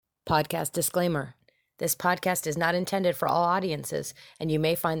Podcast disclaimer. This podcast is not intended for all audiences, and you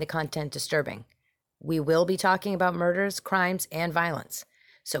may find the content disturbing. We will be talking about murders, crimes, and violence.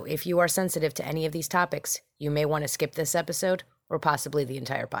 So if you are sensitive to any of these topics, you may want to skip this episode or possibly the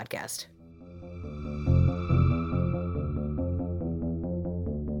entire podcast.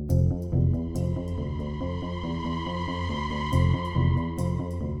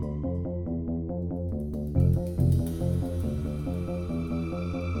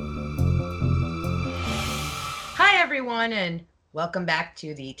 Hi, everyone, and welcome back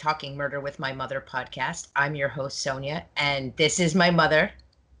to the Talking Murder with My Mother podcast. I'm your host, Sonia, and this is my mother.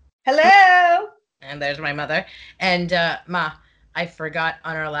 Hello! And there's my mother. And, Ma, I forgot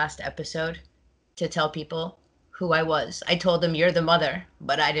on our last episode to tell people who I was. I told them you're the mother,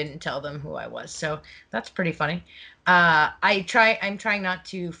 but I didn't tell them who I was. So that's pretty funny. I'm trying not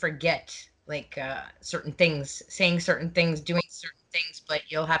to forget, certain things, saying certain things, doing certain things, but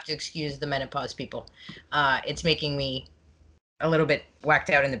you'll have to excuse the menopause, people. It's making me a little bit whacked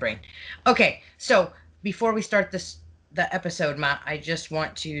out in the brain. Okay, so before we start the episode, Ma, I just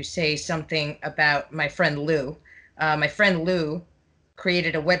want to say something about my friend Lou. My friend Lou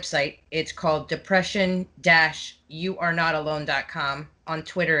created a website. It's called depression-youarenotalone.com. On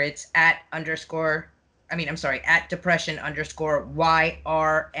Twitter, it's at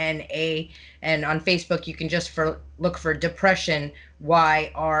depression_YRNA. And on Facebook, you can just look for Depression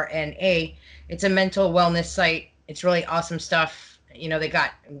YRNA. It's a mental wellness site. It's really awesome stuff. You know, they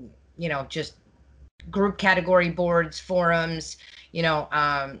got, just group category boards, forums,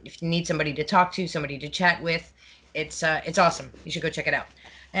 if you need somebody to talk to, somebody to chat with, it's awesome. You should go check it out.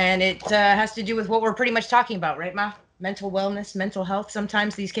 And it has to do with what we're pretty much talking about, right, Ma? Mental wellness, mental health,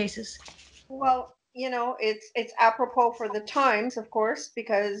 sometimes these cases. Well, it's apropos for the times, of course,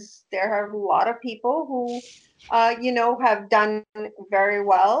 because there are a lot of people who, have done very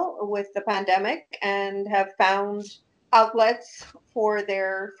well with the pandemic and have found outlets for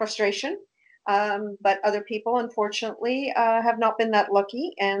their frustration. But other people, unfortunately, have not been that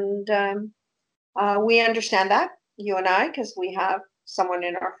lucky. And we understand that, you and I, because we have someone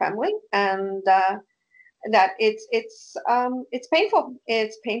in our family. And that it's painful.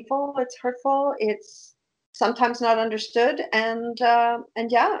 It's painful. It's hurtful. It's sometimes not understood, and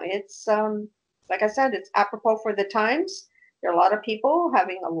yeah, it's like I said, it's apropos for the times. There are a lot of people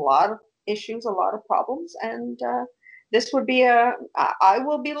having a lot of issues, a lot of problems, and this would be I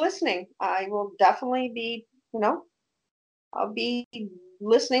will be listening. I will definitely be, I'll be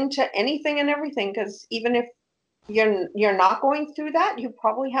listening to anything and everything, because even if you're not going through that, you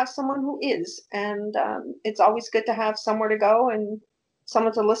probably have someone who is, and it's always good to have somewhere to go and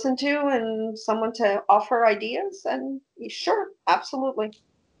someone to listen to and someone to offer ideas. And sure, absolutely.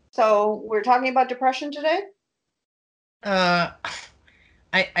 So we're talking about depression today. I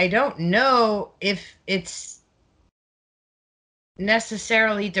don't know if it's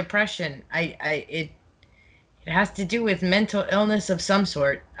necessarily depression. It has to do with mental illness of some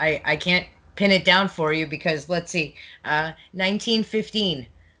sort. I can't pin it down for you because, let's see, 1915.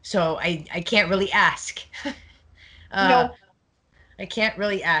 So I can't really ask. No. I can't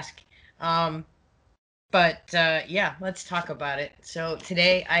really ask. But yeah, let's talk about it. So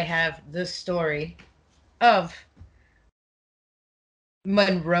today I have the story of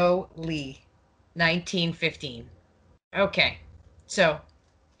Monroe Lee, 1915. Okay, so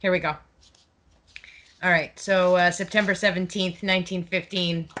here we go. All right, so September 17th,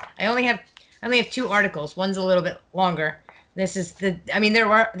 1915. I only have two articles. One's a little bit longer. This is there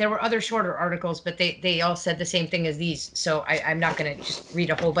were other shorter articles, but they all said the same thing as these. So I'm not going to just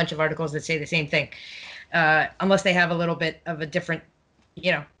read a whole bunch of articles that say the same thing, unless they have a little bit of a different,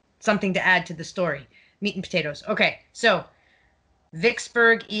 something to add to the story. Meat and potatoes. Okay, so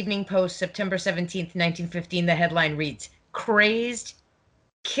Vicksburg Evening Post, September 17th, 1915. The headline reads, "Crazed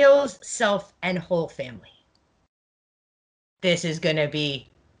kills self and whole family." This is going to be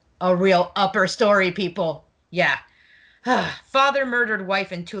a real upper story, people. Yeah. Father murdered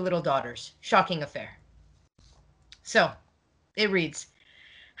wife and 2 little daughters. Shocking affair. So, it reads,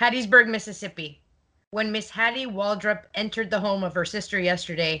 Hattiesburg, Mississippi. When Miss Hattie Waldrop entered the home of her sister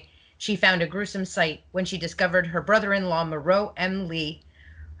yesterday, she found a gruesome sight when she discovered her brother-in-law, Moreau M. Lee,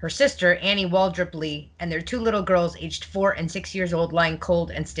 her sister, Annie Waldrop Lee, and their 2 little girls aged 4 and 6 years old lying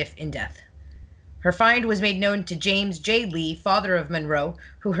cold and stiff in death. Her find was made known to James J. Lee, father of Monroe,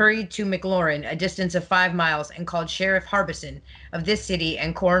 who hurried to McLaurin, a distance of 5 miles, and called Sheriff Harbison of this city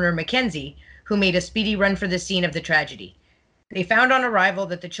and Coroner Mackenzie, who made a speedy run for the scene of the tragedy. They found on arrival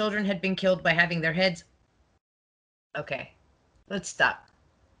that the children had been killed by having their heads... Okay, let's stop.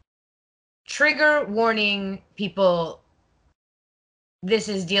 Trigger warning, people. this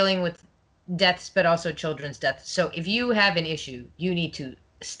is dealing with deaths, but also children's deaths. So if you have an issue, you need to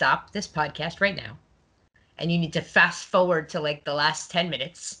stop this podcast right now, and you need to fast forward to like the last 10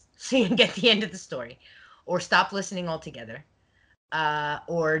 minutes so you can get the end of the story, or stop listening altogether,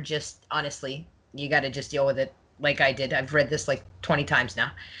 or just honestly, you got to just deal with it like I did. I've read this like 20 times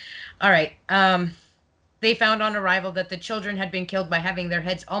now. All right. They found on arrival that the children had been killed by having their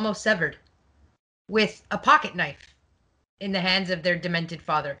heads almost severed with a pocket knife in the hands of their demented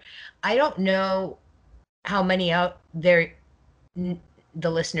father. I don't know how many out there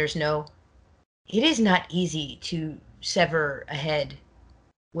the listeners know. It is not easy to sever a head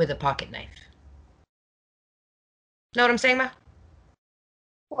with a pocket knife. Know what I'm saying, Ma?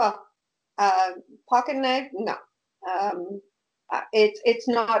 Well, pocket knife, no. It's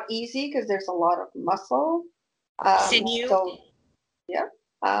not easy because there's a lot of muscle. Sinew, So yeah,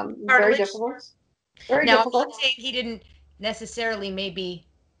 very cartilage. difficult. Very Now, I'm difficult. not saying he didn't necessarily maybe,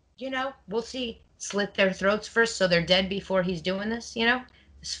 we'll see, slit their throats first so they're dead before he's doing this,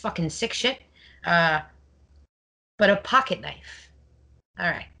 This fucking sick shit. Uh, but a pocket knife. All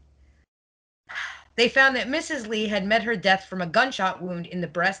right. They found that Mrs. Lee had met her death from a gunshot wound in the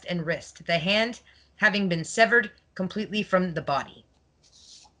breast and wrist, the hand having been severed completely from the body.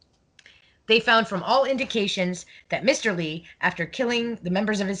 They found from all indications that Mr. Lee, after killing the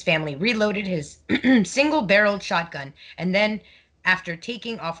members of his family, reloaded his single-barreled shotgun and then, after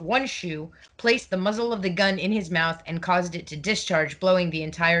taking off one shoe, placed the muzzle of the gun in his mouth and caused it to discharge, blowing the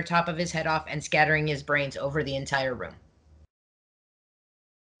entire top of his head off and scattering his brains over the entire room.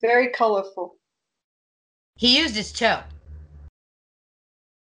 Very colorful. He used his toe.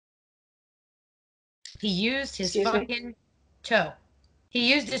 He used his fucking toe.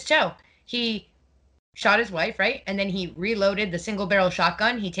 He used his toe. He shot his wife, right? And then he reloaded the single barrel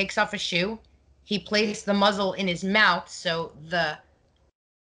shotgun. He takes off a shoe. He placed the muzzle in his mouth, so the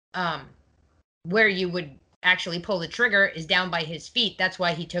where you would actually pull the trigger is down by his feet. That's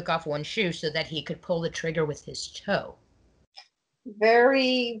why he took off one shoe so that he could pull the trigger with his toe.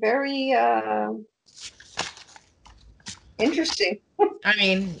 Very, very interesting. I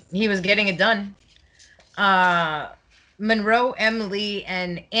mean, he was getting it done. Monroe M. Lee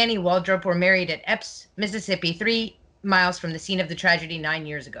and Annie Waldrop were married at Epes, Mississippi, 3 miles from the scene of the tragedy 9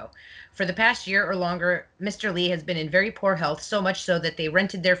 years ago. For the past year or longer, Mr. Lee has been in very poor health, so much so that they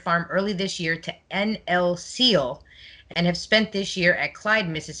rented their farm early this year to N.L. Seal and have spent this year at Clyde,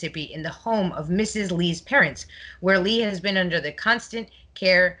 Mississippi, in the home of Mrs. Lee's parents, where Lee has been under the constant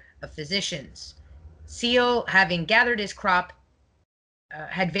care of physicians. Seal, having gathered his crop,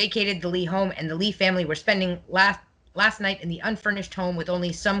 had vacated the Lee home, and the Lee family were spending last night in the unfurnished home with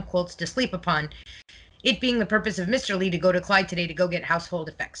only some quilts to sleep upon, it being the purpose of Mr. Lee to go to Clyde today to go get household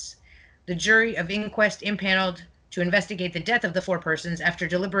effects. The jury of inquest impaneled to investigate the death of the 4 persons after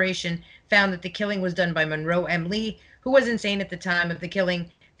deliberation found that the killing was done by Monroe M. Lee, who was insane at the time of the killing,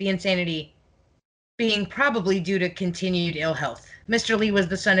 the insanity being probably due to continued ill health. Mr. Lee was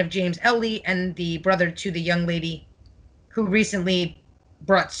the son of James L. Lee and the brother to the young lady who recently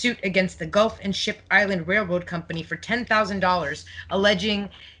brought suit against the Gulf and Ship Island Railroad Company for $10,000, alleging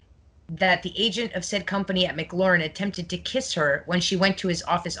that the agent of said company at McLaurin attempted to kiss her when she went to his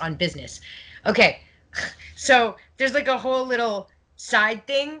office on business. Okay, so there's like a whole little side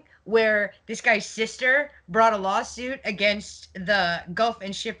thing where this guy's sister brought a lawsuit against the Gulf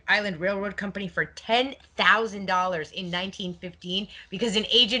and Ship Island Railroad Company for $10,000 in 1915 because an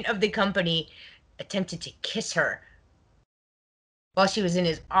agent of the company attempted to kiss her while she was in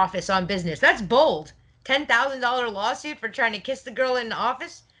his office on business. That's bold. $10,000 lawsuit for trying to kiss the girl in the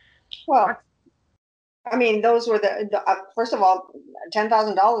office? Well, I mean, those were first of all,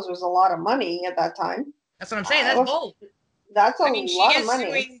 $10,000 was a lot of money at that time. That's what I'm saying. That's bold. That's a lot of money.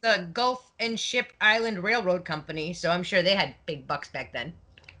 She is suing the Gulf and Ship Island Railroad Company, so I'm sure they had big bucks back then.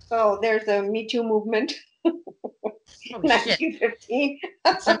 So there's the Me Too movement. 1915.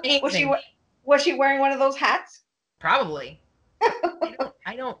 It's amazing. Was she wearing one of those hats? Probably.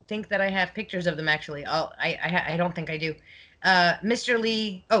 I don't think that I have pictures of them actually. I don't think I do. Mr.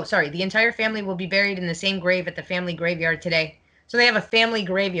 Lee, the entire family will be buried in the same grave at the family graveyard today. So they have a family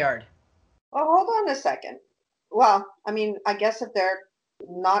graveyard. Oh, hold on a second. Well, I mean, I guess if they're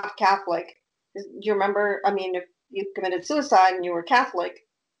not Catholic, do you remember? I mean, if you committed suicide and you were Catholic,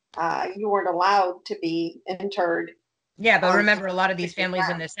 you weren't allowed to be interred. Yeah, but remember, a lot of these families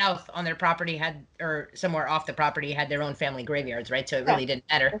in the South on their property had, or somewhere off the property, had their own family graveyards, right? So it really didn't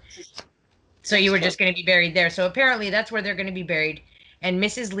matter. So you were just going to be buried there. So apparently that's where they're going to be buried. and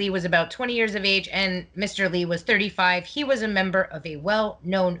Mrs. Lee was about 20 years of age, and Mr. Lee was 35. He was a member of a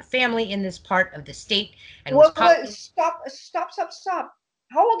well-known family in this part of the state and was What? popular. Stop.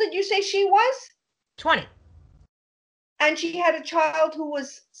 How old did you say she was? 20. And she had a child who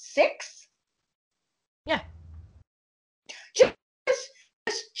was 6? Yeah. Just,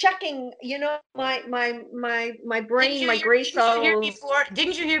 just checking, my brain, my gray cells.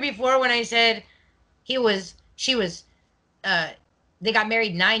 Didn't you hear before when I said she was, they got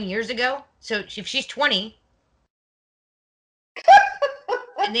married 9 years ago? So if she's 20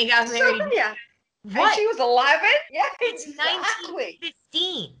 and they got married, yeah. what? And she was 11? Yeah, It's exactly.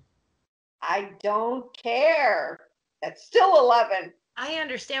 1915. I don't care. That's still 11. I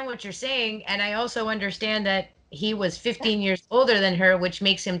understand what you're saying, and I also understand that he was 15 years older than her, which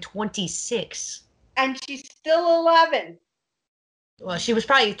makes him 26. And she's still 11. Well, she was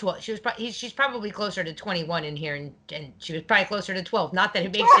probably 12. She's probably closer to 21 in here, and she was probably closer to 12. Not that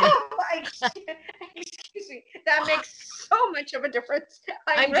it makes it. Excuse me. That makes so much of a difference.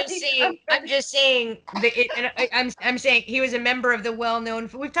 I'm just saying I'm saying he was a member of the well-known.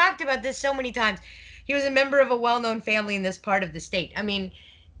 We've talked about this so many times. He was a member of a well-known family in this part of the state. I mean,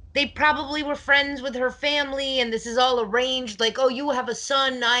 they probably were friends with her family, and this is all arranged. Like, oh, you have a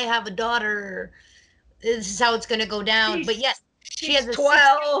son, I have a daughter. This is how it's going to go down. But yes, she has a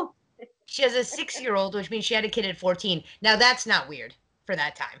 12. She has a 6-year-old, which means she had a kid at 14. Now that's not weird for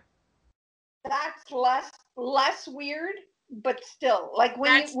that time. That's less weird, but still, like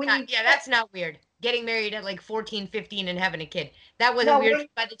that's not weird. Getting married at like 14, 15 and having a kid. That wasn't weird.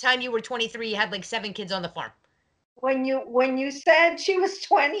 By the time you were 23, you had like 7 kids on the farm. When you said she was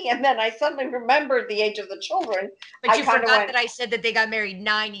 20, and then I suddenly remembered the age of the children. But you forgot that I said that they got married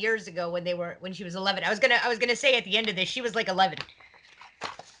 9 years ago when she was 11. I was gonna say at the end of this she was like 11.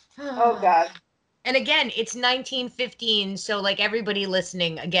 Oh God. And again, it's 1915, so like everybody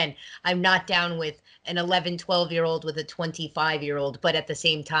listening, again, I'm not down with an 11, 12-year-old with a 25-year-old, but at the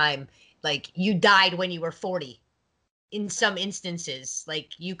same time, like you died when you were 40. In some instances, like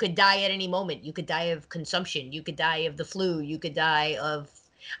you could die at any moment. You could die of consumption. You could die of the flu. You could die of,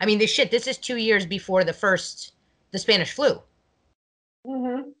 I mean, this is 2 years before the Spanish flu.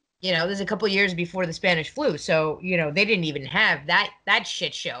 Mm-hmm. There's a couple years before the Spanish flu. So, they didn't even have that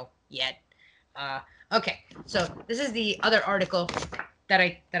shit show yet. Okay. So this is the other article that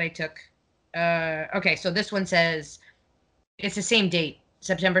I took. Okay. So this one says it's the same date.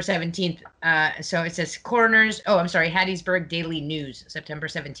 September 17th. So it says Hattiesburg Daily News, September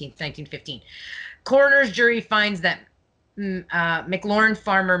 17th, 1915. Coroner's jury finds that McLaurin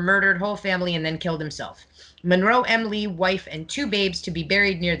Farmer murdered whole family and then killed himself. Monroe M. Lee, wife, and 2 babes to be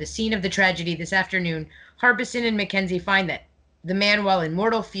buried near the scene of the tragedy this afternoon. Harbison and Mackenzie find that the man, while in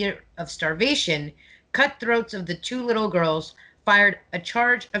mortal fear of starvation, cut throats of the 2 little girls, fired a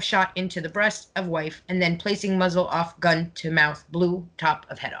charge of shot into the breast of wife, and then placing muzzle off gun to mouth, blew top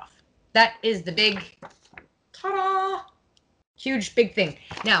of head off. That is the big, ta-da, huge big thing.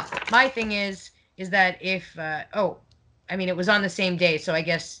 Now, my thing is that if, it was on the same day, so I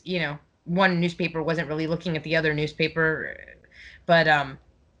guess, one newspaper wasn't really looking at the other newspaper, but,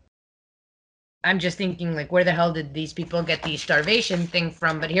 I'm just thinking, like, where the hell did these people get the starvation thing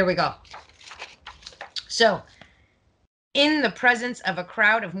from? But here we go. So, in the presence of a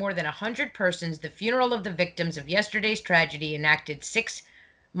crowd of more than 100 persons, the funeral of the victims of yesterday's tragedy, enacted 6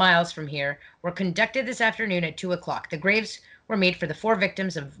 miles from here, were conducted this afternoon at 2 o'clock. The graves were made for the 4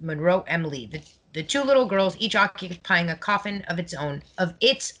 victims of Monroe M. Lee. The 2 little girls, each occupying a coffin of its own,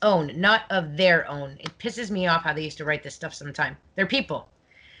 not of their own. It pisses me off how they used to write this stuff sometime. They're people.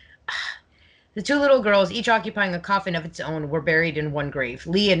 The 2 little girls, each occupying a coffin of its own, were buried in one grave.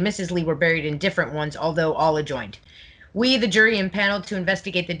 Lee and Mrs. Lee were buried in different ones, although all adjoined. We, the jury, impaneled to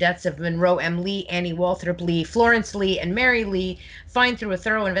investigate the deaths of Monroe M. Lee, Annie Walthrop Lee, Florence Lee, and Mary Lee, find through a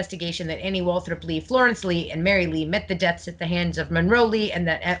thorough investigation that Annie Walthrop Lee, Florence Lee, and Mary Lee met the deaths at the hands of Monroe Lee, and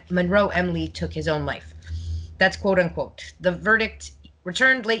that Monroe M. Lee took his own life. That's quote unquote. The verdict,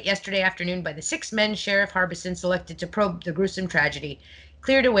 returned late yesterday afternoon by the 6 men Sheriff Harbison selected to probe the gruesome tragedy,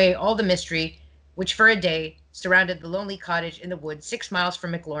 cleared away all the mystery which for a day surrounded the lonely cottage in the woods 6 miles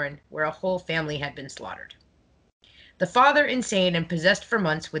from McLaurin, where a whole family had been slaughtered. The father, insane and possessed for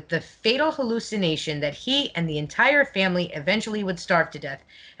months with the fatal hallucination that he and the entire family eventually would starve to death,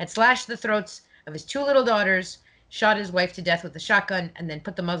 had slashed the throats of his 2 little daughters, shot his wife to death with a shotgun, and then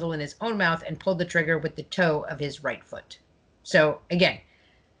put the muzzle in his own mouth and pulled the trigger with the toe of his right foot. So, again,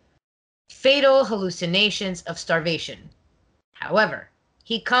 fatal hallucinations of starvation. However,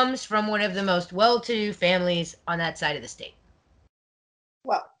 he comes from one of the most well-to-do families on that side of the state.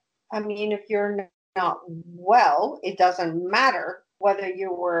 Well, I mean, if you're not well, it doesn't matter whether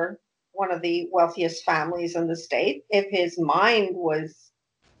you were one of the wealthiest families in the state, if his mind was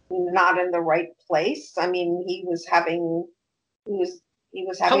not in the right place. I mean, he was he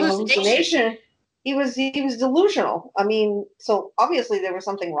was having Hallucination. hallucination. He was delusional. I mean, so obviously there was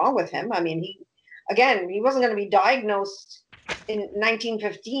something wrong with him. I mean, he wasn't going to be diagnosed in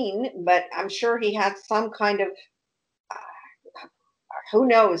 1915, but I'm sure he had some kind of who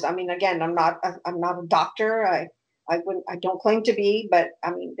knows. I mean, again, I'm not a doctor. I don't claim to be, but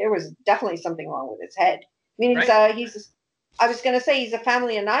I mean, there was definitely something wrong with his head. I mean, Right. I was going to say he's a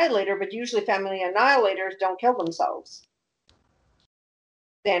family annihilator, but usually family annihilators don't kill themselves.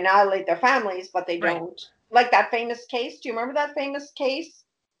 They annihilate their families, but they Right. don't. Like that famous case. Do you remember that famous case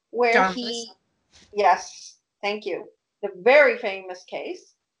where John he? List. Yes, thank you. The very famous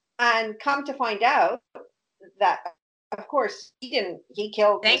case, and come to find out that, of course, he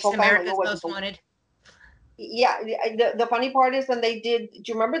killed his Thanks, whole family. America's Who was Most Wanted. Yeah, the funny part is when they did. Do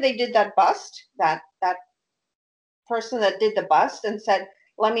you remember they did that bust? That person that did the bust and said,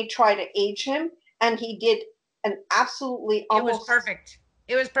 "Let me try to age him," and he did an absolutely It was almost. perfect.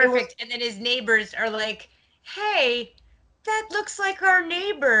 It was It was perfect. And then his neighbors are like, hey, that looks like our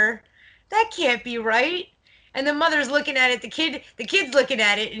neighbor. That can't be right. And the mother's looking at it, the kid's looking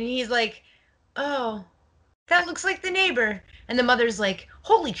at it, and he's like, oh, that looks like the neighbor. And the mother's like,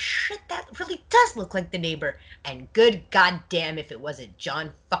 holy shit, that really does look like the neighbor. And good goddamn if it wasn't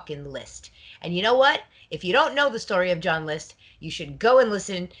John fucking List. And you know what? If you don't know the story of John List, you should go and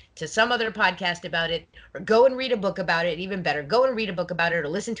listen to some other podcast about it, or go and read a book about it. Even better, go and read a book about it or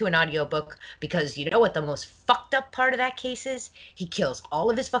listen to an audiobook, because you know what the most fucked up part of that case is? He kills all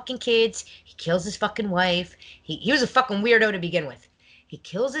of his fucking kids. He kills his fucking wife. He was a fucking weirdo to begin with. He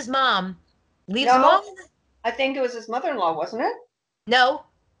kills his mom, leaves them all no. in the I think it was his mother-in-law, wasn't it? no,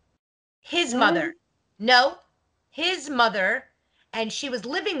 his Mm, mother. No, his mother. And she was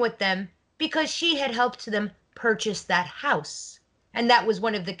living with them because she had helped them purchase that house. And that was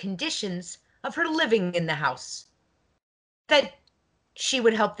one of the conditions of her living in the house, that she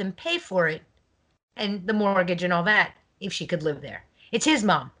would help them pay for it and the mortgage and all that if she could live there. It's his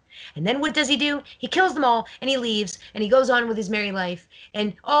mom. And then what does he do? He kills them all and he leaves and he goes on with his merry life.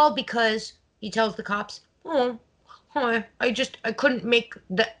 And all because he tells the cops, oh, I couldn't make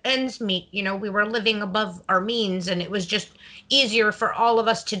the ends meet. We were living above our means and it was just easier for all of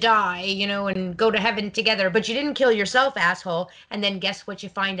us to die, and go to heaven together. But you didn't kill yourself, asshole. And then guess what you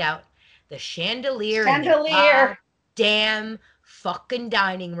find out? The chandelier in the chandelier. goddamn fucking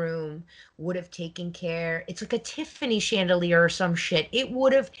dining room would have taken care. It's like a Tiffany chandelier or some shit.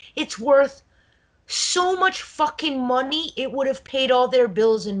 It's worth so much fucking money, it would have paid all their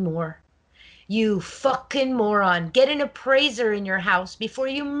bills and more. You fucking moron. Get an appraiser in your house before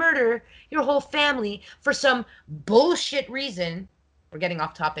you murder your whole family for some bullshit reason. We're getting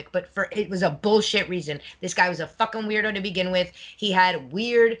off topic, but it was a bullshit reason. This guy was a fucking weirdo to begin with. He had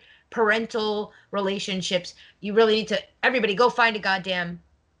weird parental relationships. You really need to, everybody, go find a goddamn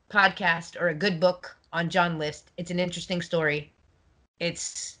podcast or a good book on John List. It's an interesting story.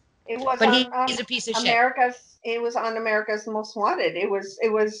 It's, It was but on he's a piece of shit. America's. It was on America's Most Wanted. It was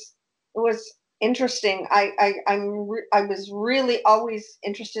interesting. I was really always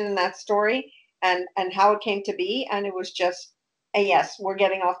interested in that story and how it came to be, and it was just yes, we're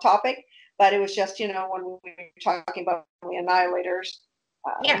getting off topic, but it was just when we were talking about the annihilators,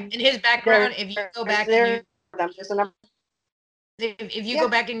 Yeah, in his background, if you go back and there's them. There's a number. if you go Yeah,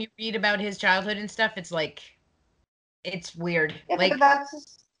 back and you read about his childhood and stuff, it's like it's weird. yeah, but Like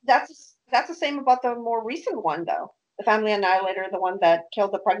that's the same about the more recent one though. The family annihilator, the one that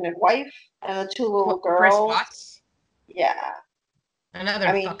killed the pregnant wife and the two little Chris girls. Watts, Yeah, I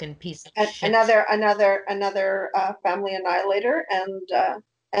another mean, fucking piece of shit. another family annihilator,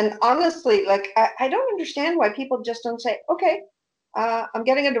 and honestly, like I don't understand why people just don't say, okay, I'm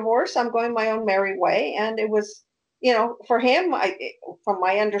getting a divorce, I'm going my own merry way, and it was, for him, from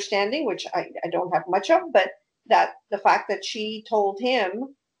my understanding, which I don't have much of, but that the fact that she told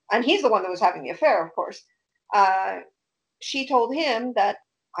him, and he's the one that was having the affair, of course, uh, she told him that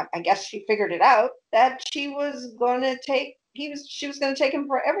I guess she figured it out that she was going to take him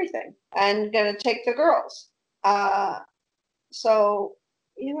for everything and going to take the girls. Uh, so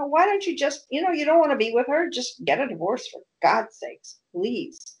why don't you just you don't want to be with her, just get a divorce for God's sakes,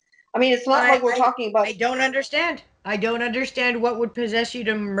 please. I mean, it's not I, like we're I talking about. I don't understand. I don't understand what would possess you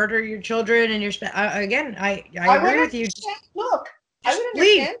to murder your children and your again. I I would agree with you. understand. Look, I would Just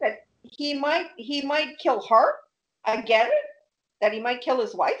leave. understand that he might kill her. I get it that he might kill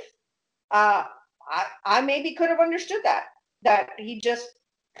his wife. Uh, I maybe could have understood that he just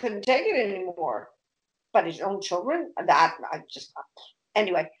couldn't take it anymore. but his own children, that I just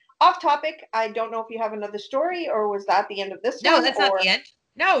anyway. Off topic. I don't know if you have another story, or was that the end of this No, one? that's not the end.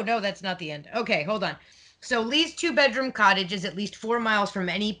 No, that's not the end. Okay, hold on. So Lee's two-bedroom cottage is at least 4 miles from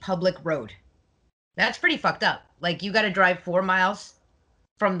any public road. That's pretty fucked up. Like, you got to drive 4 miles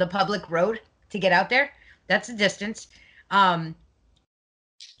from the public road to get out there. That's a distance. Um,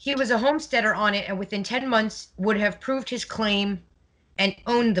 he was a homesteader on it, and within 10 months would have proved his claim and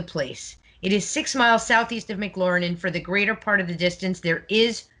owned the place. It is 6 miles southeast of McLaurin, and for the greater part of the distance, there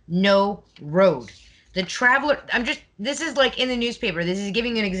is no road. The traveler, this is like in the newspaper. This is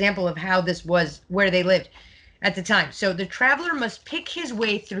giving an example of how this was where they lived at the time. So the traveler must pick his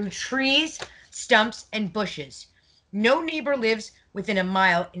way through trees, stumps, and bushes. No neighbor lives within a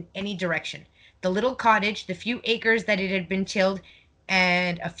mile in any direction. The little cottage, the few acres that it had been tilled,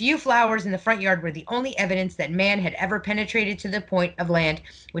 and a few flowers in the front yard were the only evidence that man had ever penetrated to the point of land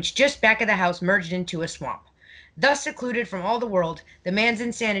which just back of the house merged into a swamp. Thus secluded from all the world, the man's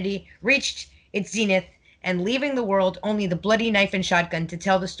insanity reached its zenith, and leaving the world only the bloody knife and shotgun to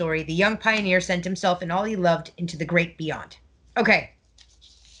tell the story, the young pioneer sent himself and all he loved into the great beyond. Okay,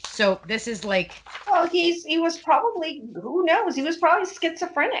 so this is like... Well, he was probably, who knows, he was probably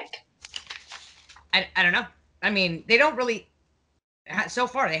schizophrenic. I don't know. I mean, they don't really... So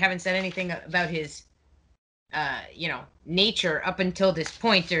far, they haven't said anything about his, nature up until this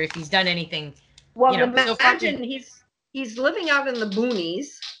point, or if he's done anything. Well, imagine he's living out in the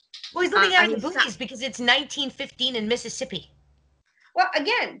boonies. Well, he's living out in the boonies because it's 1915 in Mississippi. Well,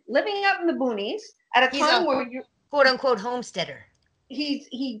 again, living out in the boonies at a time where you're quote unquote homesteader.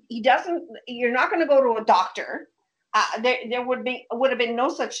 He doesn't. You're not going to go to a doctor. There would have been no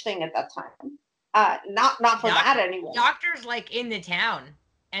such thing at that time. Not for that anyway. Doctor's like in the town,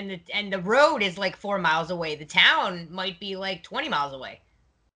 and the road is like 4 miles away. The town might be like 20 miles away.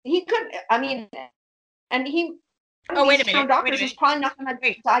 He could. I mean, and he. Oh, wait a minute. Doctors is probably not going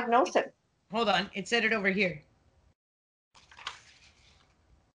to diagnose it. Hold on. It said it over here.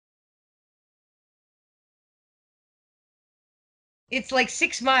 It's like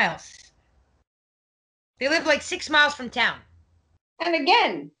 6 miles. They live like 6 miles from town. And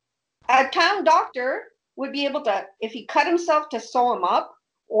again, a town doctor would be able to, if he cut himself, to sew him up,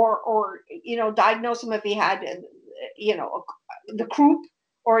 or diagnose him if he had, the croup,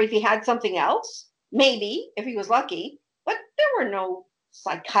 or if he had something else. Maybe if he was lucky, but there were no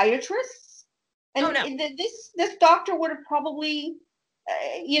psychiatrists, and this doctor would have probably,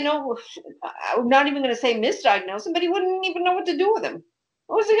 I'm not even going to say misdiagnosed him, but he wouldn't even know what to do with him.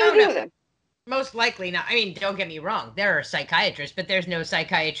 What was he going to do with him? Most likely not. I mean, don't get me wrong. There are psychiatrists, but there's no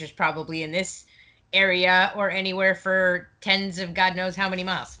psychiatrist probably in this area or anywhere for tens of God knows how many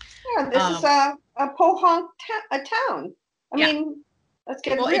miles. Yeah, this is a Pohonk town. I mean, let's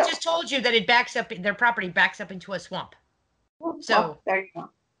get real. Well, it just told you that it backs up. Their property backs up into a swamp. So there you go.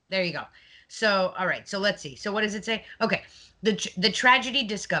 There you go. So, all right. So let's see. So what does it say? Okay. The tragedy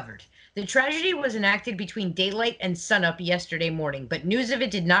discovered. The tragedy was enacted between daylight and sunup yesterday morning, but news of it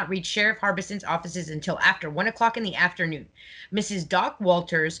did not reach Sheriff Harbison's offices until after 1 o'clock in the afternoon. Mrs. Doc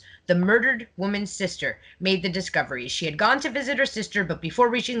Walters, the murdered woman's sister, made the discovery. She had gone to visit her sister, but before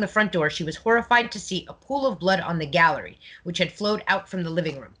reaching the front door, she was horrified to see a pool of blood on the gallery, which had flowed out from the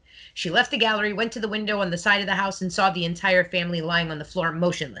living room. She left the gallery, went to the window on the side of the house, and saw the entire family lying on the floor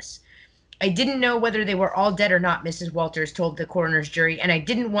motionless. I didn't know whether they were all dead or not, Mrs. Walters told the coroner's jury, and I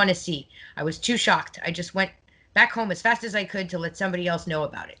didn't want to see. I was too shocked. I just went back home as fast as I could to let somebody else know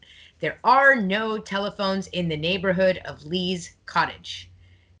about it. There are no telephones in the neighborhood of Lee's cottage.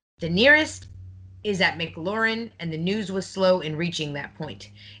 The nearest is at McLaurin, and the news was slow in reaching that point.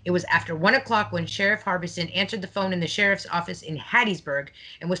 It was after 1 o'clock when Sheriff Harbison answered the phone in the sheriff's office in Hattiesburg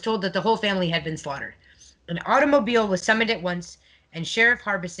and was told that the whole family had been slaughtered. An automobile was summoned at once, and Sheriff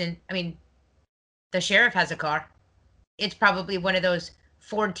Harbison, the sheriff has a car. It's probably one of those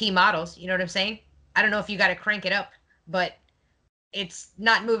Ford T models. You know what I'm saying? I don't know if you got to crank it up, but it's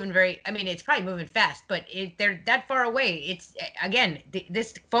not moving it's probably moving fast, but they're that far away. It's, again,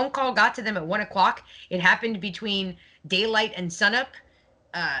 this phone call got to them at 1 o'clock. It happened between daylight and sunup.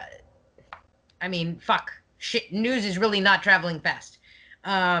 News is really not traveling fast.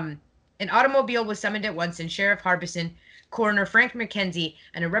 An automobile was summoned at once, and Sheriff Harbison, Coroner Frank McKenzie,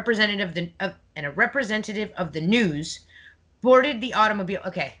 and a representative of the news boarded the automobile.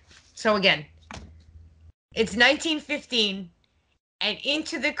 Okay, so again, it's 1915, and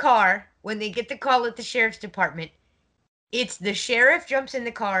into the car, when they get the call at the sheriff's department, it's the sheriff jumps in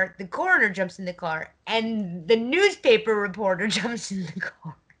the car, the coroner jumps in the car, and the newspaper reporter jumps in the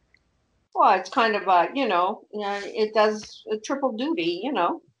car. Well, it's kind of it does a triple duty,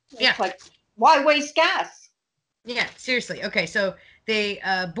 It's like Why waste gas? Yeah, seriously. Okay, so they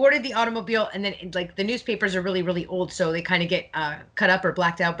boarded the automobile, and then like the newspapers are really, really old, so they kind of get cut up or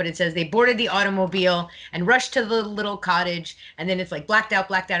blacked out. But it says they boarded the automobile and rushed to the little cottage, and then it's like blacked out,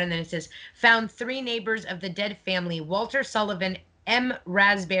 and then it says found three neighbors of the dead family: Walter Sullivan, M.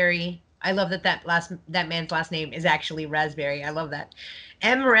 Raspberry. I love that man's last name is actually Raspberry. I love that.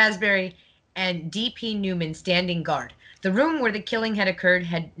 M. Raspberry and D.P. Newman standing guard. The room where the killing had occurred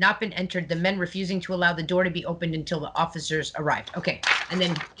had not been entered, the men refusing to allow the door to be opened until the officers arrived. Okay, and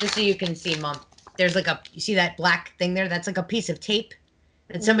then just so you can see, Mom, there's like you see that black thing there? That's like a piece of tape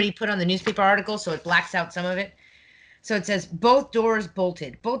that somebody put on the newspaper article, so it blacks out some of it. So it says both doors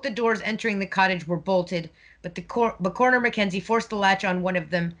bolted. Both the doors entering the cottage were bolted, but Coroner Mackenzie forced the latch on one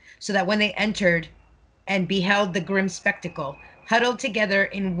of them so that when they entered and beheld the grim spectacle, huddled together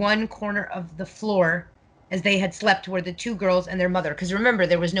in one corner of the floor as they had slept were the two girls and their mother. Because remember,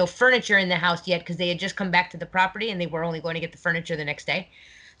 there was no furniture in the house yet because they had just come back to the property and they were only going to get the furniture the next day.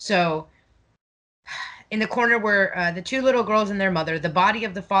 So in the corner were the two little girls and their mother. The body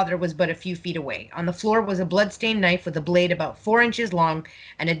of the father was but a few feet away. On the floor was a blood-stained knife with a blade about 4 inches long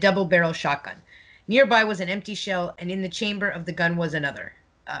and a double-barrel shotgun. Nearby was an empty shell, and in the chamber of the gun was another.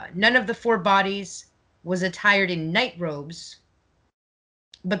 None of the four bodies was attired in night robes,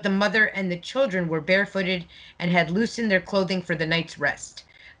 but the mother and the children were barefooted and had loosened their clothing for the night's rest.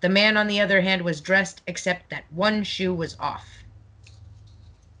 The man, on the other hand, was dressed except that one shoe was off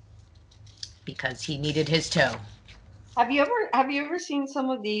because he needed his toe. Have you ever seen some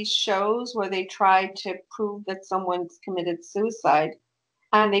of these shows where they try to prove that someone's committed suicide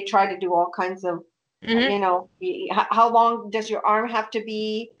and they try to do all kinds of Mm-hmm. how long does your arm have to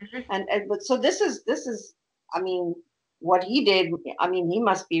be? Mm-hmm. And but so this is I mean what he did, I mean he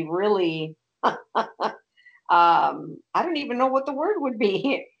must be really I don't even know what the word would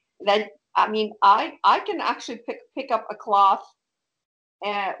be. That I mean I can actually pick up a cloth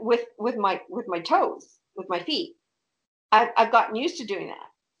with my toes, with my feet. I've gotten used to doing that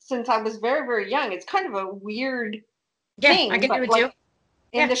since I was very, very young. It's kind of a weird Yeah, I thing, can do but it like too.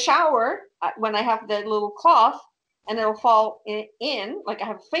 in Yeah. the shower, when I have the little cloth and it'll fall in, like I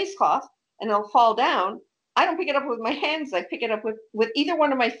have a face cloth and it'll fall down, I don't pick it up with my hands. I pick it up with either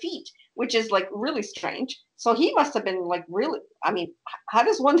one of my feet, which is like really strange. So he must have been like really, I mean, how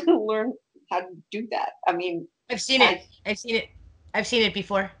does one learn how to do that? I mean, I've seen it. I, I've seen it. I've seen it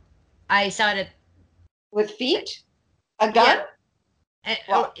before. I saw it. with feet, a gun? Yeah.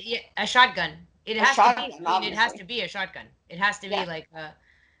 Well, Yeah, a shotgun. It a has to be. shotgun, I mean, it has obviously. to be a shotgun. It has to be Yeah. like uh,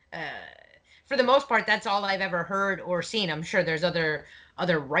 for the most part, that's all I've ever heard or seen. I'm sure there's other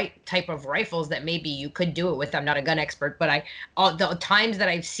right type of rifles that maybe you could do it with. I'm not a gun expert, but all the times that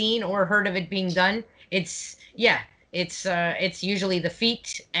I've seen or heard of it being done, it's yeah, it's usually the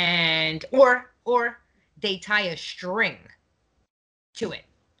feet and or they tie a string to it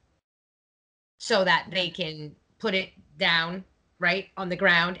so that they can put it down right on the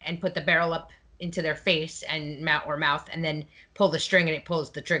ground and put the barrel up into their face and mouth and then pull the string and it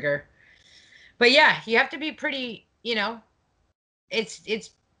pulls the trigger. But yeah, you have to be pretty, it's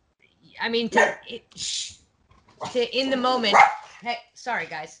I mean to in the moment, hey, sorry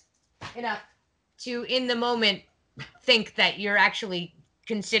guys. Enough. To in the moment think that you're actually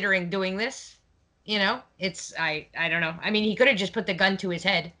considering doing this, it's I don't know. I mean, he could have just put the gun to his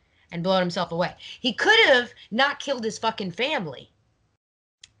head and blown himself away. He could have not killed his fucking family.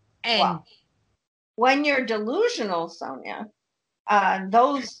 And Well, when you're delusional, Sonia,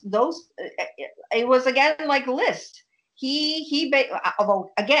 those it was again like List.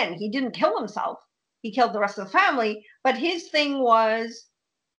 Although again he didn't kill himself, he killed the rest of the family. But his thing was,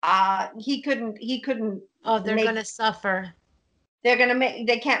 he couldn't oh, they're make. gonna suffer.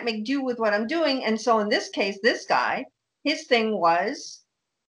 They can't make do with what I'm doing. And so in this case, this guy, his thing was,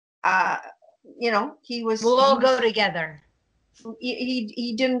 uh, he was We'll he all was go together.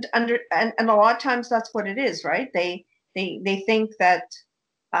 he didn't and a lot of times that's what it is, right? They think that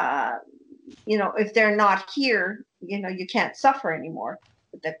uh, if they're not here, you can't suffer anymore.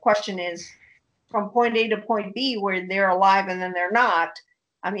 But the question is, from point A to point B, where they're alive and then they're not.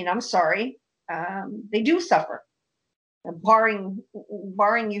 I mean, I'm sorry, they do suffer, barring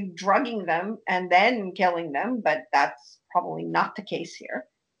you drugging them and then killing them, but that's probably not the case here.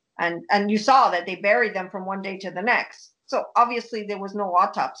 And you saw that they buried them from one day to the next. So obviously there was no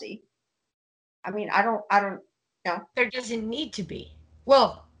autopsy. I mean, I don't. There doesn't need to be.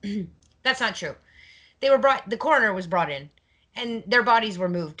 Well, that's not true. The coroner was brought in and their bodies were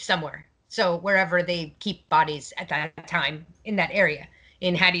moved somewhere. So wherever they keep bodies at that time in that area.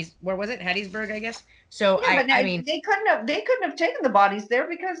 In Hatties, where was it? Hattiesburg, I guess. So Yeah, but I mean, they couldn't have taken the bodies there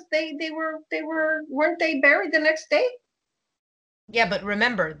because weren't they buried the next day? yeah, but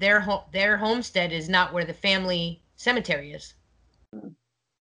remember, their homestead is not where the family cemetery is.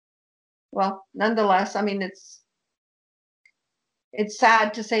 Well, nonetheless, I mean it's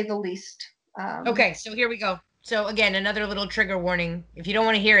sad to say the least. Okay, so here we go. So again, another little trigger warning. If you don't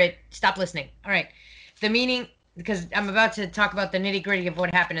want to hear it, stop listening. All right. The meaning, because I'm about to talk about the nitty-gritty of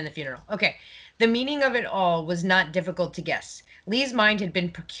what happened in the funeral. Okay. The meaning of it all was not difficult to guess. Lee's mind had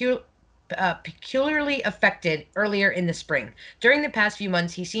been peculiarly affected earlier in the spring. During the past few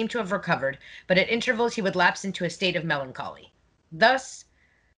months, he seemed to have recovered, but at intervals he would lapse into a state of melancholy. Thus,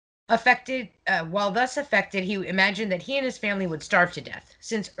 while thus affected, he imagined that he and his family would starve to death.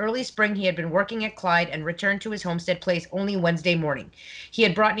 Since early spring, he had been working at Clyde and returned to his homestead place only Wednesday morning. He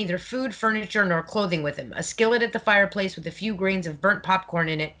had brought neither food, furniture, nor clothing with him. A skillet at the fireplace with a few grains of burnt popcorn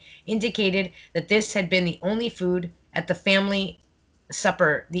in it indicated that this had been the only food at the family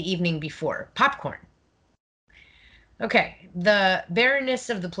supper the evening before. Popcorn. Okay, the barrenness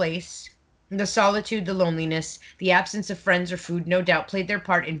of the place, the solitude, the loneliness, the absence of friends or food, no doubt played their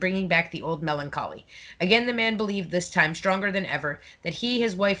part in bringing back the old melancholy. Again, the man believed this time, stronger than ever, that he,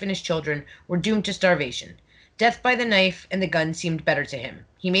 his wife, and his children were doomed to starvation. Death by the knife and the gun seemed better to him.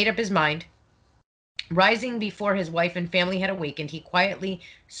 He made up his mind. Rising before his wife and family had awakened, he quietly,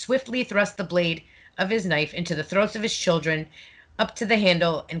 swiftly thrust the blade of his knife into the throats of his children, up to the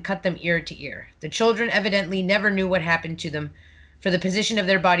handle, and cut them ear to ear. The children evidently never knew what happened to them, for the position of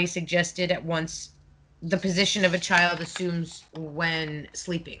their bodies suggested at once the position of a child assumes when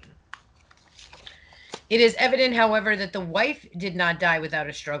sleeping. It is evident, however, that the wife did not die without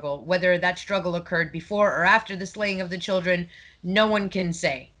a struggle. Whether that struggle occurred before or after the slaying of the children, no one can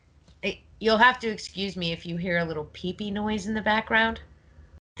say. You'll have to excuse me if you hear a little pee-pee noise in the background.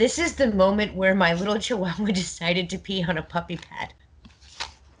 This is the moment where my little chihuahua decided to pee on a puppy pad.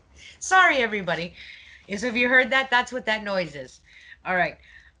 Sorry, everybody. So if you heard that, that's what that noise is. All right.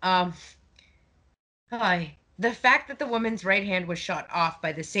 Um, Hi. The fact that the woman's right hand was shot off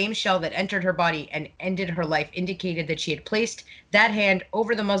by the same shell that entered her body and ended her life indicated that she had placed that hand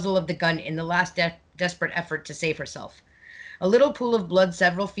over the muzzle of the gun in the last desperate effort to save herself. A little pool of blood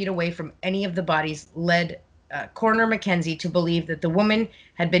several feet away from any of the bodies led Coroner Mackenzie to believe that the woman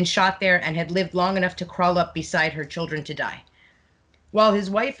had been shot there and had lived long enough to crawl up beside her children to die. While his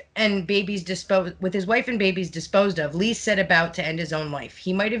wife and babies disposed of, Lee set about to end his own life.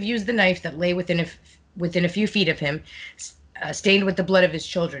 He might have used the knife that lay within a few feet of him, stained with the blood of his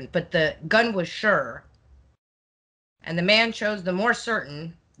children, but the gun was sure, and the man chose the more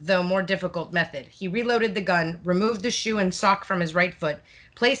certain, though more difficult method. He reloaded the gun, removed the shoe and sock from his right foot,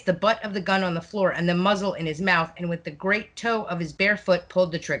 placed the butt of the gun on the floor and the muzzle in his mouth, and with the great toe of his bare foot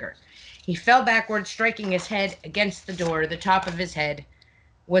pulled the trigger. He fell backward, striking his head against the door. The top of his head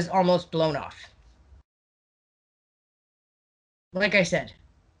was almost blown off. Like I said,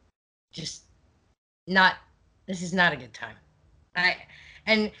 just not, this is not a good time.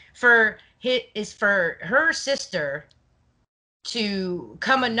 And for her sister to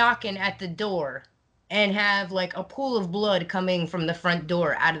come a knocking at the door and have like a pool of blood coming from the front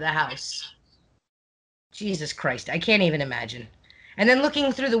door out of the house. Jesus Christ, I can't even imagine. And then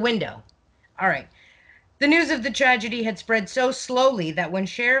looking through the window. All right. The news of the tragedy had spread so slowly that when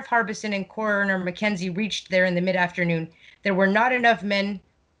Sheriff Harbison and Coroner Mackenzie reached there in the mid-afternoon, there were not enough men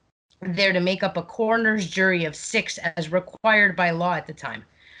there to make up a coroner's jury of 6 as required by law at the time.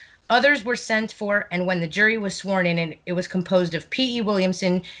 Others were sent for, and when the jury was sworn in, it was composed of P.E.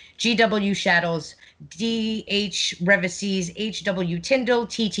 Williamson, G.W. Shaddles, D.H. Revises, H.W. Tyndall,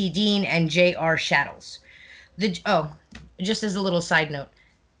 T.T. Dean, and J.R. Shaddles. Just as a little side note,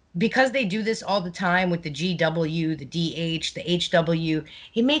 because they do this all the time with the GW, the DH, the HW,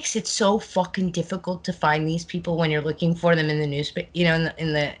 it makes it so fucking difficult to find these people when you're looking for them in the newspaper,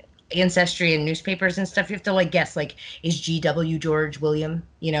 in the ancestry and newspapers and stuff. You have to like guess, like, is GW George William,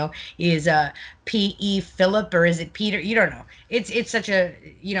 is PE Philip, or is it Peter? You don't know. It's such a,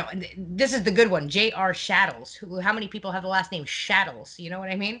 this is the good one, JR Shaddles. How many people have the last name Shaddles? You know what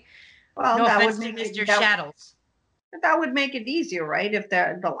I mean? Well, No offense to Mr. Shaddles. That would make it easier, right? If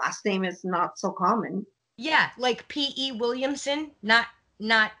the last name is not so common. Yeah, like P.E. Williamson. Not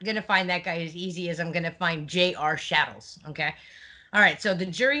gonna find that guy as easy as I'm gonna find J.R. Shaddles. Okay. All right. So the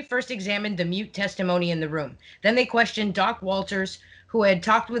jury first examined the mute testimony in the room. Then they questioned Doc Walters, who had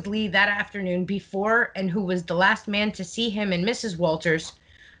talked with Lee that afternoon before and who was the last man to see him, and Mrs. Walters,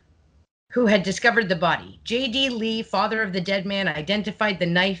 who had discovered the body. J.D. Lee, father of the dead man, identified the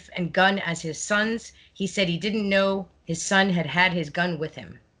knife and gun as his son's. He said he didn't know his son had his gun with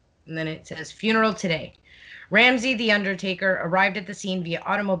him. And then it says, funeral today. Ramsey, the undertaker, arrived at the scene via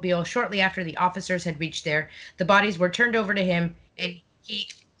automobile shortly after the officers had reached there. The bodies were turned over to him, and he,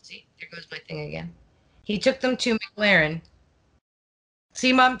 see, there goes my thing again. He took them to McLaren.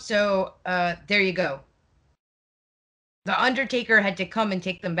 See, Mom? So there you go. The undertaker had to come and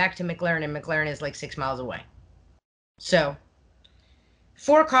take them back to McLaren, and McLaren is like 6 miles away. So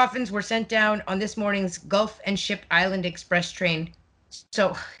 4 coffins were sent down on this morning's Gulf and Ship Island Express train.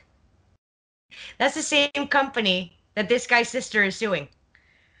 So that's the same company that this guy's sister is suing.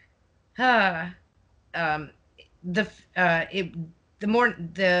 Um, the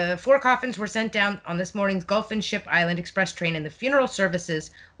the 4 coffins were sent down on this morning's Gulf and Ship Island Express train, and the funeral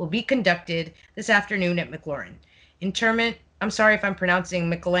services will be conducted this afternoon at McLaurin. Interment. I'm sorry if I'm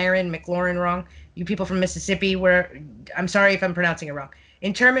pronouncing McLaurin wrong. You people from Mississippi, I'm sorry if I'm pronouncing it wrong.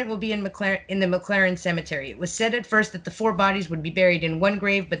 Interment will be in the McLaren Cemetery. It was said at first that the 4 bodies would be buried in one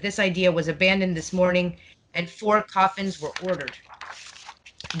grave, but this idea was abandoned this morning, and 4 coffins were ordered.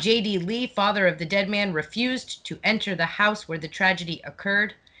 J.D. Lee, father of the dead man, refused to enter the house where the tragedy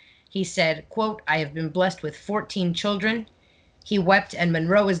occurred. He said, quote, I have been blessed with 14 children. He wept, and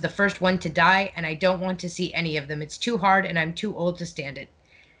Monroe is the first one to die, and I don't want to see any of them. It's too hard, and I'm too old to stand it.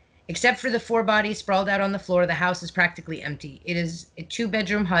 Except for the 4 bodies sprawled out on the floor, the house is practically empty. It is a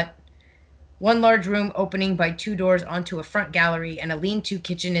 2-bedroom hut, 1 large room opening by 2 doors onto a front gallery, and a lean-to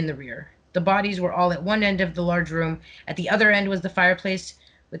kitchen in the rear. The bodies were all at one end of the large room. At the other end was the fireplace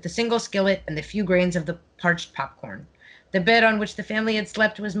with the single skillet and the few grains of the parched popcorn. The bed on which the family had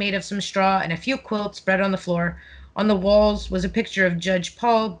slept was made of some straw and a few quilts spread on the floor. On the walls was a picture of Judge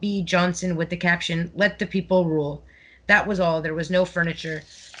Paul B. Johnson with the caption, Let the people rule. That was all. There was no furniture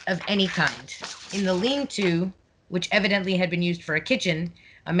of any kind. In the lean-to, which evidently had been used for a kitchen,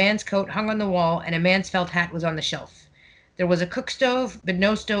 a man's coat hung on the wall and a man's felt hat was on the shelf. There was a cook stove, but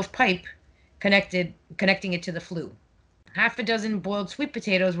no stove pipe connecting it to the flue. 6 boiled sweet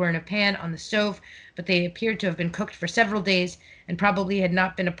potatoes were in a pan on the stove, but they appeared to have been cooked for several days and probably had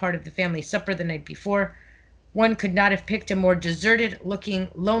not been a part of the family supper the night before. One could not have picked a more deserted-looking,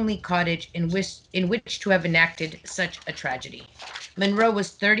 lonely cottage in which to have enacted such a tragedy. Monroe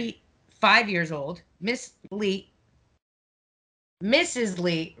was 35 years old. Mrs. Lee,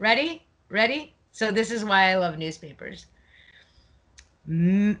 ready? So this is why I love newspapers.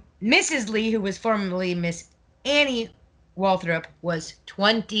 Mrs. Lee, who was formerly Miss Annie Walthrop, was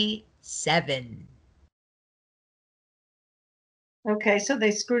 27. Okay, so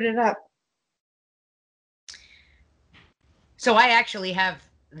they screwed it up. So I actually have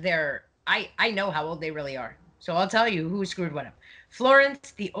I know how old they really are. So I'll tell you who screwed what up.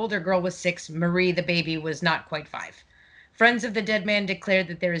 Florence, the older girl, was 6. Marie, the baby, was not quite 5. Friends of the dead man declared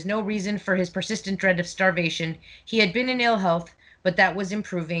that there is no reason for his persistent dread of starvation. He had been in ill health, but that was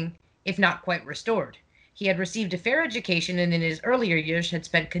improving, if not quite restored. He had received a fair education and in his earlier years had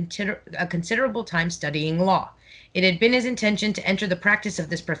spent a considerable time studying law. It had been his intention to enter the practice of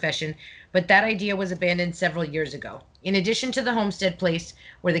this profession, but that idea was abandoned several years ago. In addition to the homestead place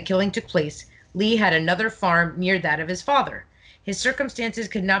where the killing took place, Lee had another farm near that of his father. His circumstances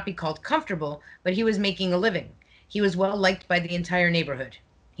could not be called comfortable, but he was making a living. He was well liked by the entire neighborhood.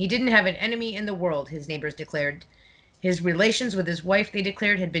 He didn't have an enemy in the world, his neighbors declared. His relations with his wife, they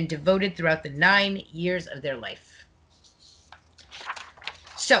declared, had been devoted throughout the 9 years of their life.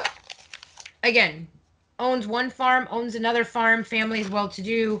 So, again, owns one farm, owns another farm, family's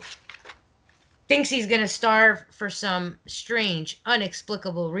well-to-do, thinks he's going to starve for some strange,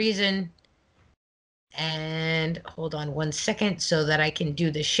 inexplicable reason. And hold on 1 second so that I can do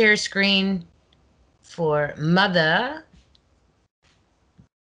the share screen for Mother.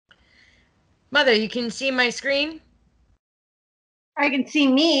 Mother, you can see my screen? I can see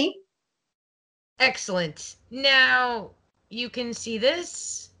me. Excellent. Now you can see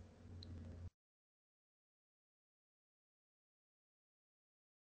this.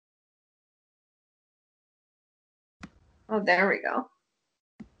 Oh, there we go.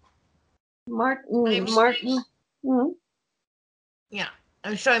 Martin. Mm-hmm. Yeah,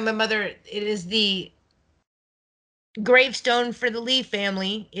 I'm showing my mother. It is the gravestone for the Lee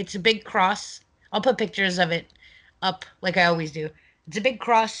family. It's a big cross. I'll put pictures of it up like I always do. It's a big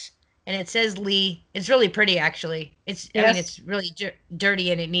cross and it says Lee. It's really pretty, actually. Yes. I mean, it's really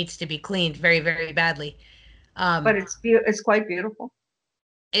dirty and it needs to be cleaned very, very badly. But it's quite beautiful.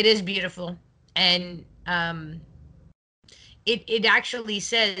 It is beautiful. And it actually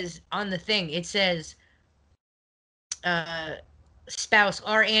says on the thing, it says spouse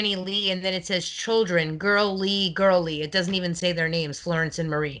R. Annie Lee, and then it says children, girl Lee. It doesn't even say their names, Florence and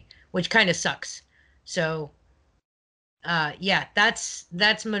Marie, which kind of sucks. So Yeah,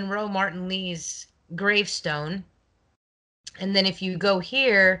 that's Monroe Martin Lee's gravestone. And then if you go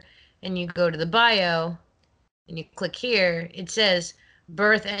here and you go to the bio and you click here, it says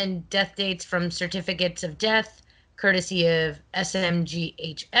birth and death dates from certificates of death, courtesy of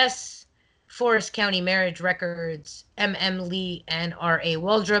SMGHS, Forest County Marriage Records, MM Lee and RA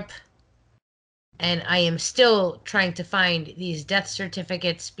Waldrop. And I am still trying to find these death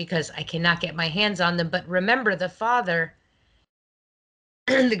certificates because I cannot get my hands on them. But remember, the father,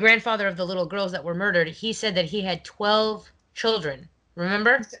 the grandfather of the little girls that were murdered, he said that he had 12 children.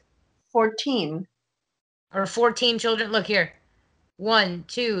 Remember? 14. Or 14 children. Look here. 1,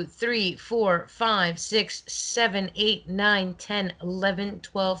 2, 3, 4, 5, 6, 7, 8, 9, 10, 11,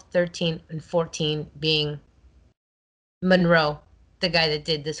 12, 13, and 14 being Monroe, the guy that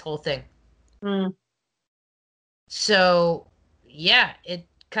did this whole thing. Mm. So, yeah, it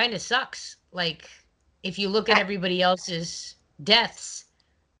kind of sucks. Like, if you look at everybody else's deaths,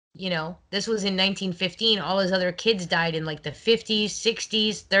 this was in 1915. All his other kids died in like the 50s,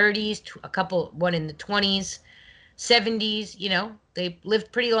 60s, 30s, one in the 20s, 70s. They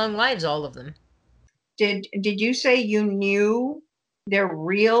lived pretty long lives, all of them. Did you say you knew their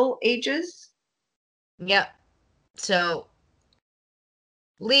real ages? Yep. So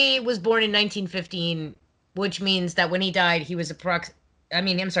Lee was born in 1915, which means that when he died, he was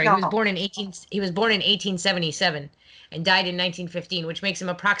I'm sorry, he was No. born in 1877 and died in 1915, which makes him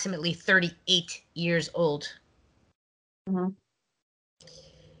approximately 38 years old. Mm-hmm.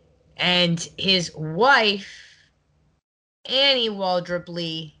 And his wife, Annie Waldrop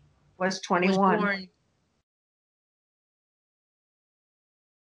Lee, Was was 21. born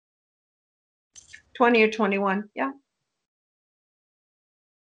 20 or 21. Yeah.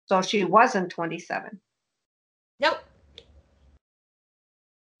 So she wasn't 27. Nope.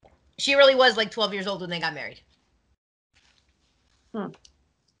 She really was like 12 years old when they got married. Hmm.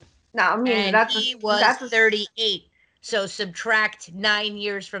 Now, I mean, And he was that's a 38. So subtract 9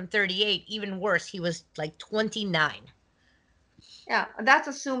 years from 38, even worse, he was like 29. yeah, that's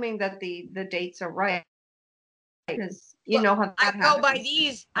assuming that the dates are right, because you Well, know how I that go by happens.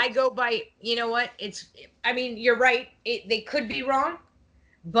 these. I go by, you know what? You're right. They could be wrong,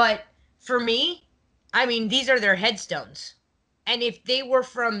 but for me, these are their headstones. And if they were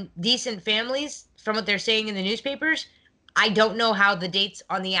from decent families, from what they're saying in the newspapers, I don't know how the dates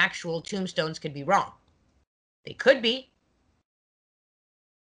on the actual tombstones could be wrong. They could be.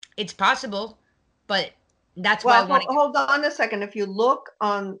 It's possible, but that's why I Well, want to get. hold on a second. If you look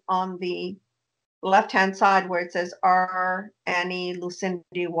on the left-hand side where it says R. Annie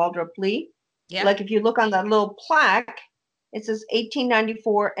Lucindy Waldrop Lee, Yeah. like if you look on that little plaque, it says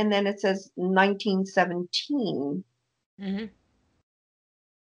 1894 and then it says 1917. Mm-hmm.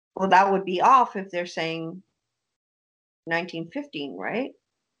 Well, that would be off if they're saying 1915, right?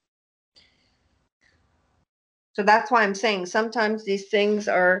 So that's why I'm saying sometimes these things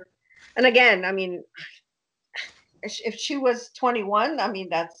are, and again, I mean, if she was 21, I mean,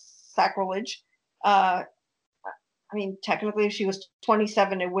 that's sacrilege. I mean, technically, if she was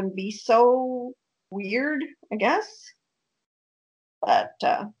 27, it wouldn't be so weird, I guess. But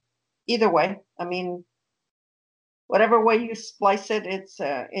either way, I mean, whatever way you splice it, it's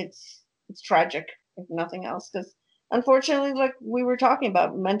tragic, if nothing else. Because unfortunately, like we were talking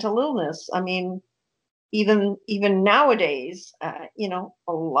about mental illness, I mean, even nowadays, a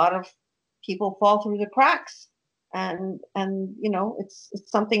lot of people fall through the cracks, and it's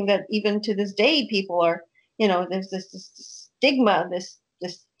something that even to this day people are, there's this stigma, this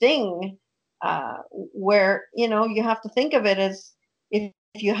thing, where you have to think of it as if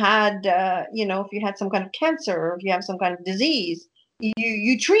you had if you had some kind of cancer or if you have some kind of disease,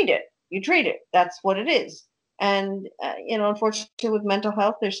 you treat it, that's what it is. And unfortunately with mental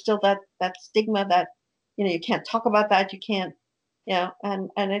health there's still that stigma that you can't talk about that, you can't, and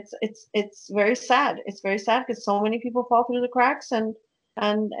it's very sad, it's very sad because so many people fall through the cracks, and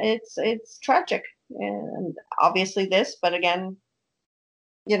it's tragic. And obviously this, but again,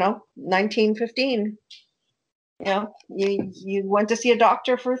 1915, you went to see a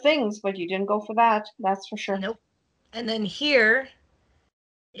doctor for things but you didn't go for that, that's for sure. Nope. And then here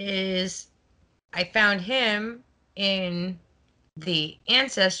is I found him in the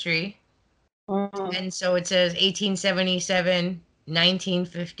ancestry. Mm. And so it says 1877,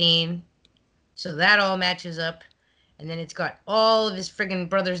 1915. So that all matches up. And then it's got all of his friggin'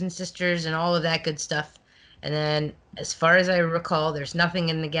 brothers and sisters and all of that good stuff. And then, as far as I recall, there's nothing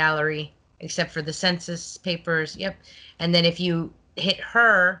in the gallery except for the census papers. Yep. And then if you hit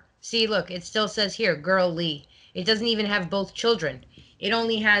her, see, look, it still says here, Girl Lee. It doesn't even have both children. It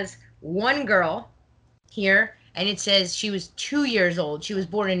only has one girl here, and it says she was 2 years old. She was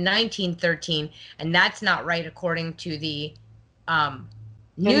born in 1913, and that's not right according to the um,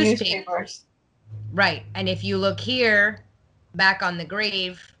 The newspaper. newspapers. Right. And if you look here, back on the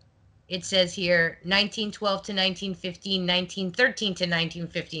grave, it says here 1912 to 1915, 1913 to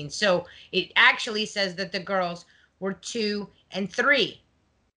 1915. So it actually says that the girls were 2 and 3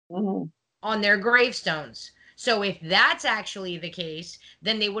 Hmm. on their gravestones. So if that's actually the case,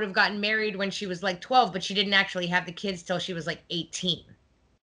 then they would have gotten married when she was like 12, but she didn't actually have the kids till she was like 18.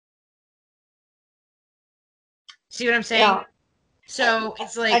 See what I'm saying? Yeah. So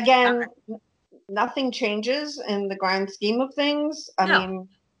it's like, Again, nothing changes in the grand scheme of things. I no. mean,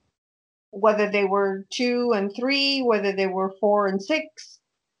 whether they were 2 and 3, whether they were 4 and 6.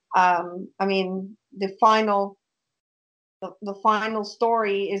 I mean, the final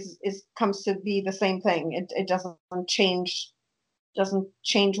story is comes to be the same thing. It doesn't change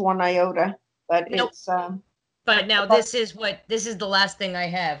one iota. But Nope. it's But now but this is the last thing I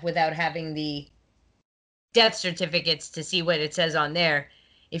have without having the death certificates to see what it says on there.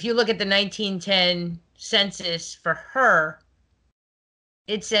 If you look at the 1910 census for her,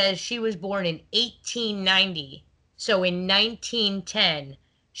 it says she was born in 1890. So in 1910,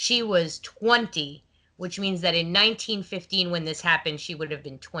 she was 20, which means that in 1915, when this happened, she would have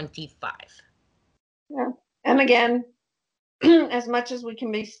been 25. yeah. And again, as much as we can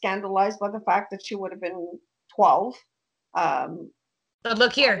be scandalized by the fact that she would have been 12, um, But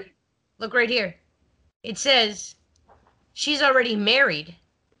look here. Look right here. It says she's already married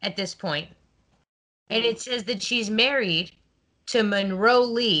at this point, and it says that she's married to Monroe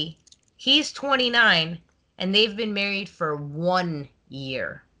Lee. He's 29, and they've been married for 1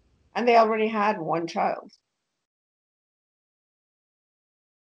 year. and they already had one child.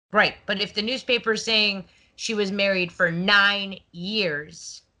 Right. But if the newspaper's saying she was married for 9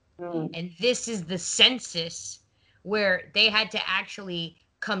 years, Mm. and this is the census where they had to actually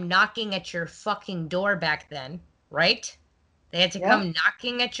come knocking at your fucking door back then, right? They had to Yeah. come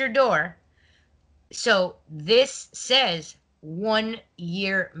knocking at your door. So this says 1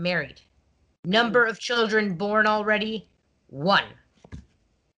 year married. Number of children born already, 1.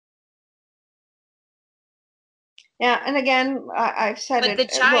 Yeah, and again, I've said But it. the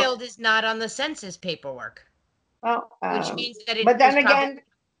Look, child is not on the census paperwork, well, which means that but it was then probably again,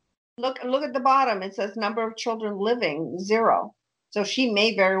 look at the bottom. It says number of children living 0. So she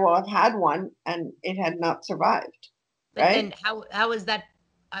may very well have had one, and it had not survived, but right? then how is that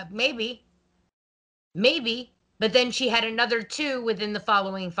maybe, but then she had another 2 within the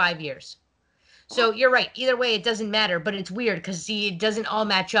following 5 years. So you're right. Either way, it doesn't matter. But it's weird because see, it doesn't all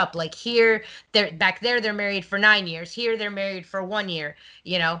match up. Like here, they're back there, they're married for 9 years. Here, they're married for 1 year.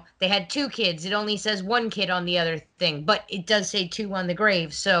 You know, they had 2 kids. It only says 1 kid on the other thing, but it does say 2 on the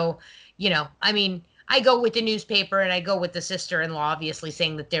grave. So, I mean, I go with the newspaper and I go with the sister-in-law, obviously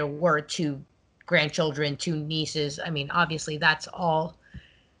saying that there were 2 grandchildren, 2 nieces. I mean, obviously that's all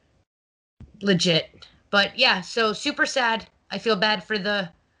legit. But yeah, so super sad. I feel bad for the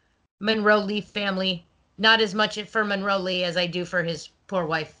Monroe Lee family. Not as much for Monroe Lee as I do for his poor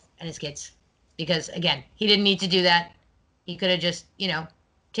wife and his kids. Because again, he didn't need to do that. He could have just,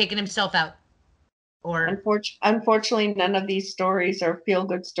 taken himself out. Or Unfortunately, none of these stories are feel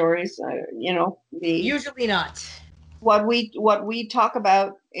good stories. The usually not. what we talk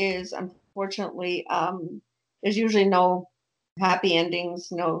about is unfortunately there's usually no happy endings,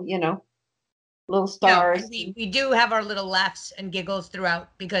 no little No, and stars. we do have our little laughs and giggles throughout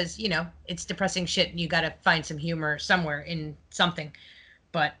because, it's depressing shit and you got to find some humor somewhere in something.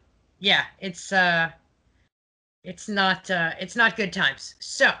 But yeah, it's not good times.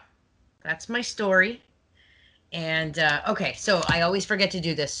 So, that's my story. And okay, so I always forget to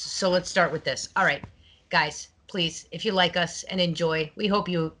do this. So let's start with this. All right, guys, please, if you like us and enjoy, we hope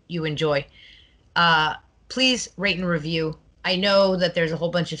you enjoy. Uh, Please rate and review. I know that there's a whole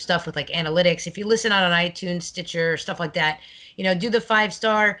bunch of stuff with like analytics. If you listen on an iTunes, Stitcher, stuff like that, do the 5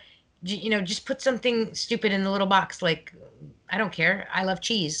 star. Just put something stupid in the little box. Like, I don't care. I love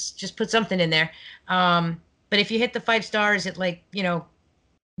cheese. Just put something in there. But if you hit the 5 stars, it like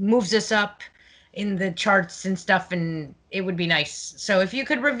moves us up in the charts and stuff, and it would be nice. So if you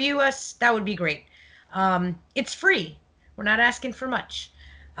could review us, that would be great. It's free. We're not asking for much.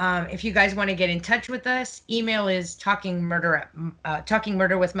 If you guys want to get in touch with us, email is talking murder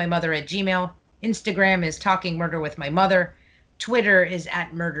with my mother at Gmail. Instagram is talking murder with my mother. Twitter is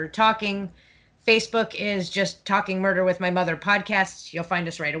at murder talking. Facebook is just talking murder with my mother podcast. You'll find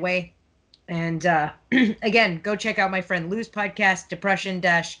us right away. And again, go check out my friend Lou's podcast, depression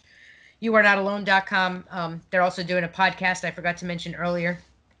youarenotalone.com. They're also doing a podcast I forgot to mention earlier,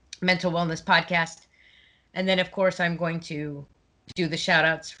 mental wellness podcast. And then, of course, I'm going to do the shout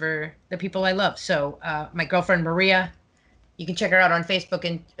outs for the people I love. So, my girlfriend Maria, you can check her out on Facebook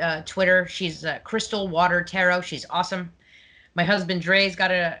and Twitter. She's Crystal Water Tarot. She's awesome. My husband Dre's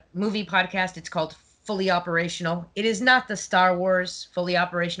got a movie podcast. It's called Fully Operational. It is not the Star Wars Fully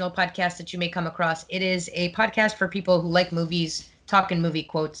Operational podcast that you may come across. It is a podcast for people who like movies, talking movie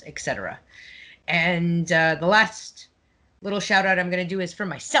quotes, etc. And the last little shout out I'm going to do is for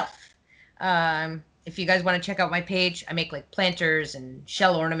myself. If you guys want to check out my page, I make like planters and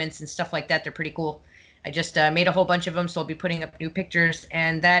shell ornaments and stuff like that. They're pretty cool. I just made a whole bunch of them, so I'll be putting up new pictures.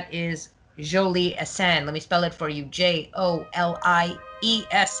 And that is Jolie Assan. Let me spell it for you. Joliesan.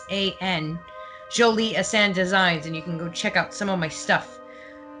 Jolie Assan Designs, and you can go check out some of my stuff.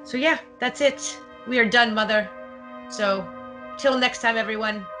 So yeah, that's it. We are done, Mother. So till next time,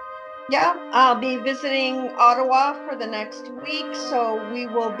 everyone. Yeah, I'll be visiting Ottawa for the next week, so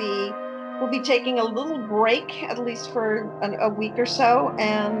we'll be taking a little break, at least for a week or so,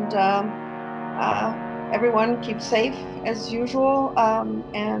 and everyone keep safe as usual,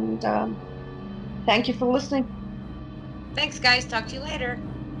 and thank you for listening. Thanks, guys. Talk to you later.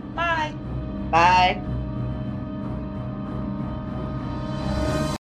 Bye. Bye.